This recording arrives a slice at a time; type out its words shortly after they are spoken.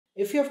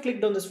If you have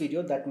clicked on this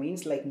video, that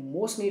means like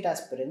most NEET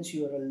aspirants,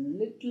 you are a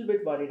little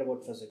bit worried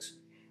about physics.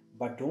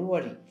 But don't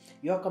worry,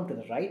 you have come to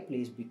the right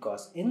place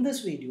because in this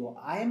video,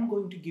 I am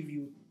going to give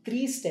you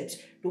 3 steps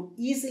to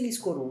easily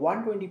score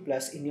 120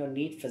 plus in your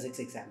NEET physics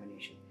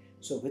examination.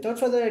 So without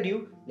further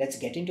ado, let's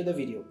get into the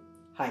video.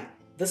 Hi,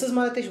 this is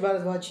Malatish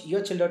Bharadwaj,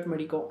 your Chilled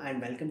Medico,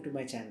 and welcome to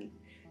my channel.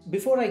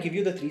 Before I give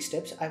you the 3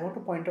 steps, I want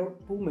to point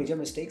out 2 major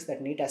mistakes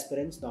that NEET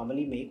aspirants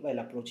normally make while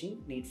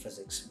approaching NEET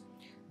physics.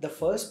 The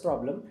first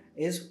problem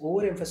is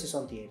overemphasis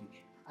on theory.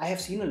 I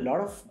have seen a lot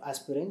of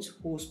aspirants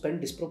who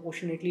spend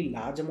disproportionately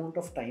large amount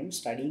of time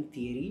studying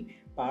theory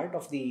part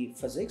of the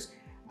physics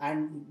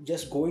and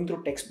just going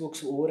through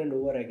textbooks over and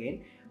over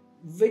again,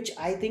 which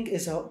I think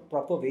is a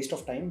proper waste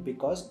of time,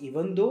 because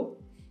even though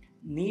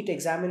NEET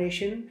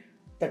examination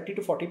 30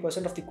 to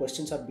 40% of the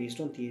questions are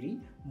based on theory,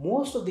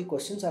 most of the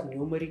questions are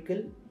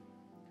numerical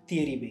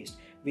theory based,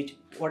 which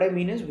what I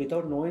mean is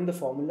without knowing the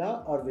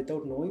formula or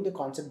without knowing the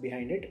concept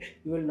behind it,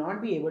 you will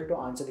not be able to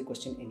answer the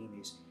question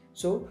anyways.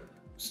 So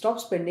stop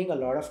spending a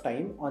lot of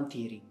time on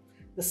theory.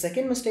 The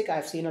second mistake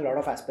I've seen a lot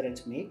of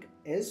aspirants make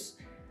is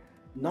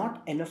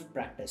not enough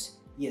practice.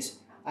 Yes,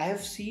 I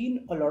have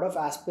seen a lot of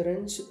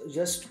aspirants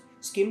just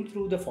skim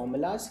through the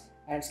formulas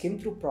and skim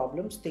through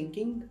problems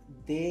thinking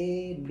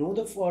they know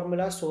the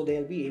formula, so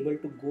they'll be able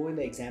to go in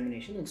the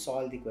examination and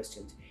solve the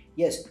questions.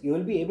 Yes, you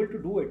will be able to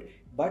do it,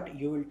 but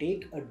you will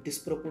take a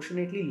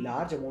disproportionately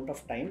large amount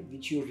of time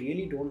which you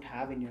really don't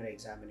have in your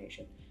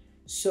examination.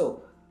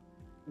 So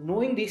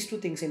knowing these 2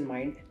 things in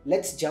mind,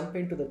 let's jump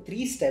into the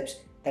 3 steps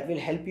that will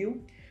help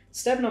you.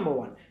 Step number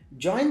 1,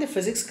 join the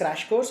physics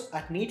crash course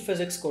at NEET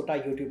Physics Kota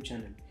YouTube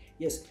channel.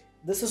 Yes,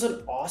 this is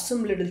an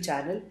awesome little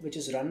channel which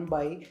is run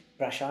by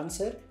Prashant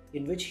sir,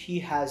 in which he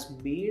has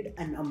made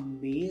an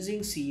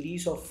amazing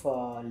series of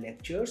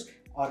lectures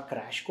or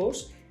crash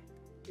course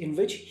in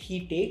which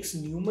he takes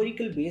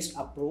numerical based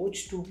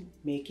approach to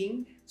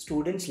making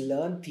students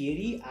learn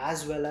theory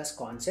as well as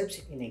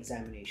concepts in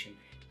examination.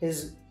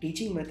 His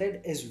teaching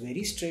method is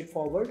very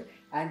straightforward,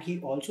 and he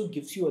also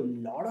gives you a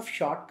lot of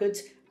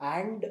shortcuts,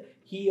 and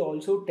he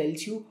also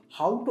tells you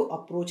how to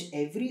approach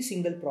every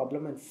single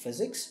problem in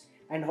physics,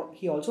 and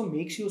he also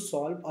makes you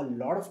solve a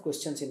lot of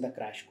questions in the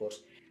crash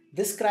course.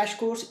 This crash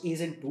course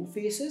is in 2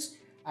 phases,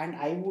 and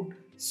I would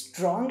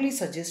strongly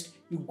suggest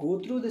you go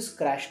through this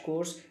crash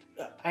course,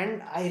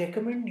 and I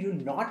recommend you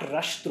not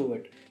rush through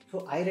it.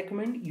 So I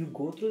recommend you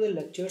go through the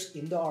lectures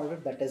in the order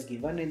that is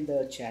given in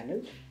the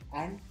channel,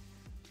 and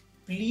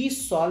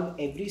please solve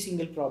every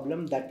single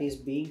problem that is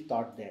being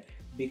taught there,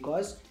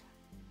 because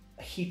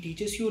he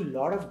teaches you a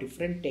lot of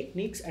different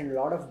techniques and a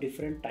lot of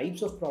different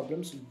types of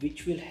problems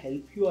which will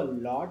help you a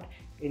lot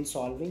in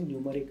solving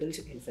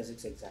numericals in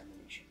physics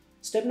examination.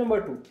 Step number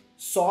 2,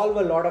 solve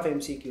a lot of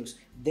MCQs.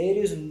 There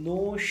is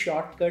no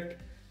shortcut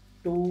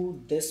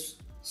to this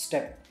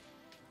step.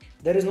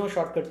 There is no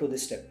shortcut to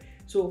this step.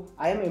 So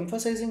I am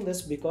emphasizing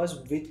this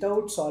because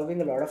without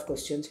solving a lot of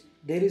questions,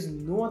 there is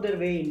no other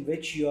way in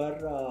which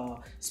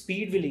your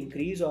speed will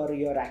increase or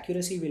your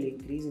accuracy will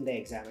increase in the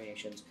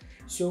examinations.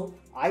 So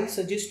I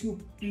suggest you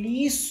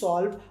please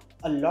solve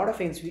a lot of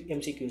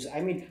MCQs.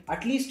 I mean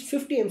at least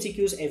 50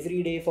 MCQs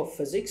every day for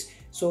physics,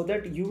 so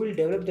that you will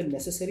develop the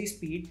necessary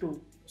speed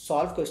to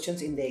solve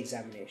questions in the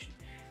examination.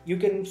 You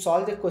can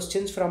solve the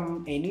questions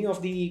from any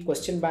of the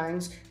question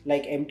banks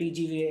like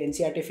MTG,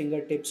 NCERT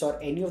fingertips, or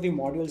any of the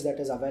modules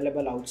that is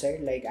available outside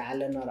like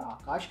Alan or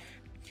Akash.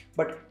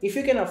 But if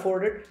you can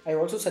afford it, I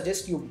also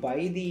suggest you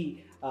buy the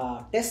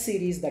test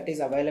series that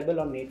is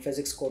available on NEET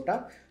Physics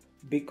Kota,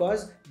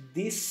 because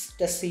this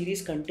test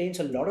series contains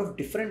a lot of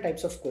different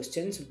types of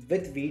questions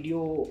with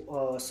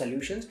video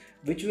solutions,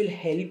 which will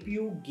help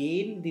you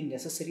gain the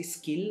necessary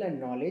skill and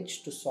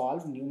knowledge to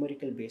solve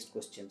numerical based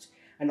questions.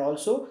 And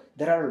also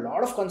there are a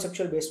lot of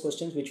conceptual based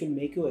questions which will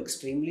make you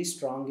extremely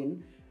strong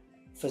in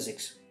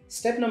physics.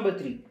 Step number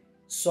 3,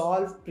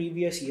 solve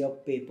previous year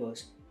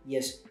papers.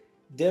 Yes,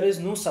 there is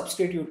no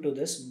substitute to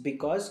this,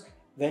 because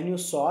when you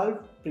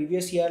solve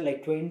previous year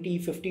like 20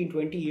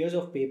 years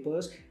of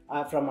papers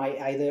from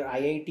either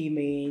IIT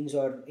mains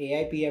or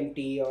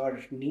AIPMT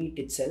or NEET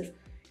itself,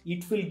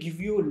 it will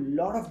give you a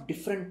lot of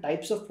different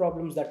types of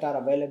problems that are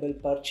available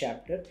per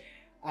chapter.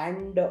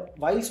 And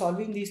while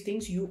solving these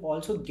things, you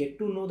also get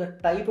to know the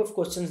type of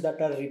questions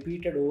that are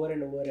repeated over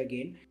and over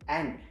again.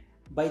 And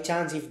by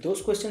chance, if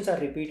those questions are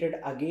repeated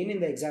again in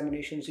the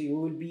examinations, you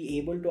will be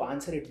able to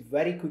answer it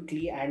very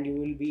quickly and you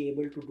will be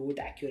able to do it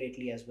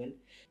accurately as well.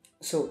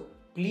 So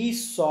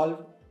please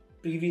solve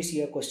previous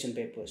year question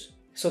papers.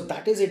 So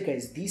that is it,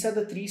 guys. These are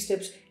the 3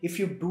 steps. If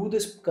you do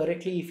this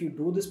correctly, if you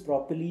do this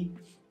properly,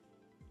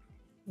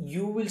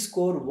 you will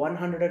score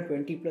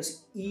 120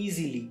 plus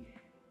easily.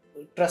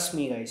 Trust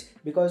me, guys,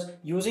 because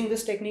using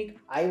this technique,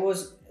 I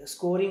was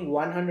scoring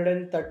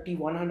 130,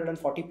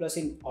 140 plus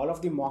in all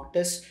of the mock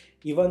tests,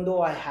 even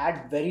though I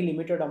had very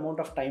limited amount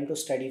of time to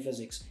study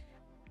physics.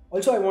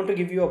 Also, I want to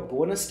give you a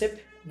bonus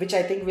tip, which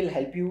I think will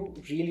help you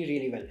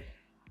really well.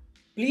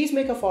 Please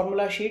make a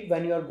formula sheet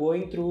when you are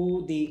going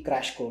through the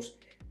crash course.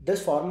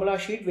 This formula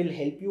sheet will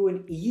help you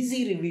in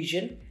easy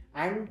revision,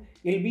 and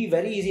It'll be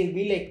very easy. It'll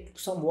be like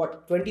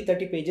somewhat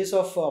 20-30 pages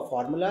of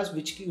formulas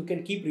which you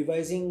can keep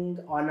revising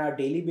on a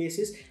daily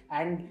basis,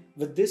 and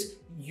with this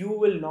you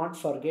will not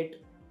forget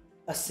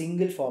a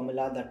single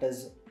formula that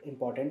is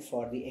important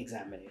for the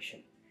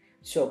examination.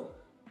 So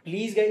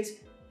please guys,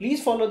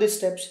 please follow these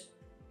steps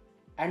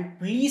and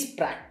please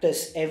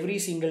practice every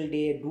single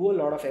day. Do a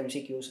lot of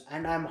MCQs,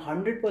 and I'm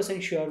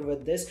 100% sure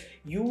with this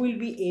you will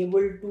be able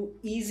to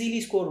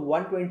easily score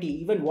 120,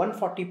 even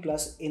 140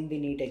 plus in the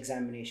NEET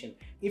examination.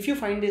 If you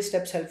find these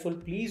steps helpful,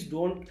 please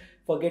don't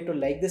forget to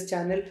like this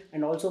channel,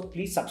 and also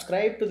please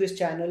subscribe to this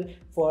channel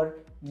for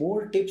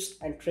more tips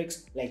and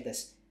tricks like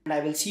this. And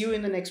I will see you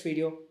in the next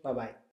video. Bye bye.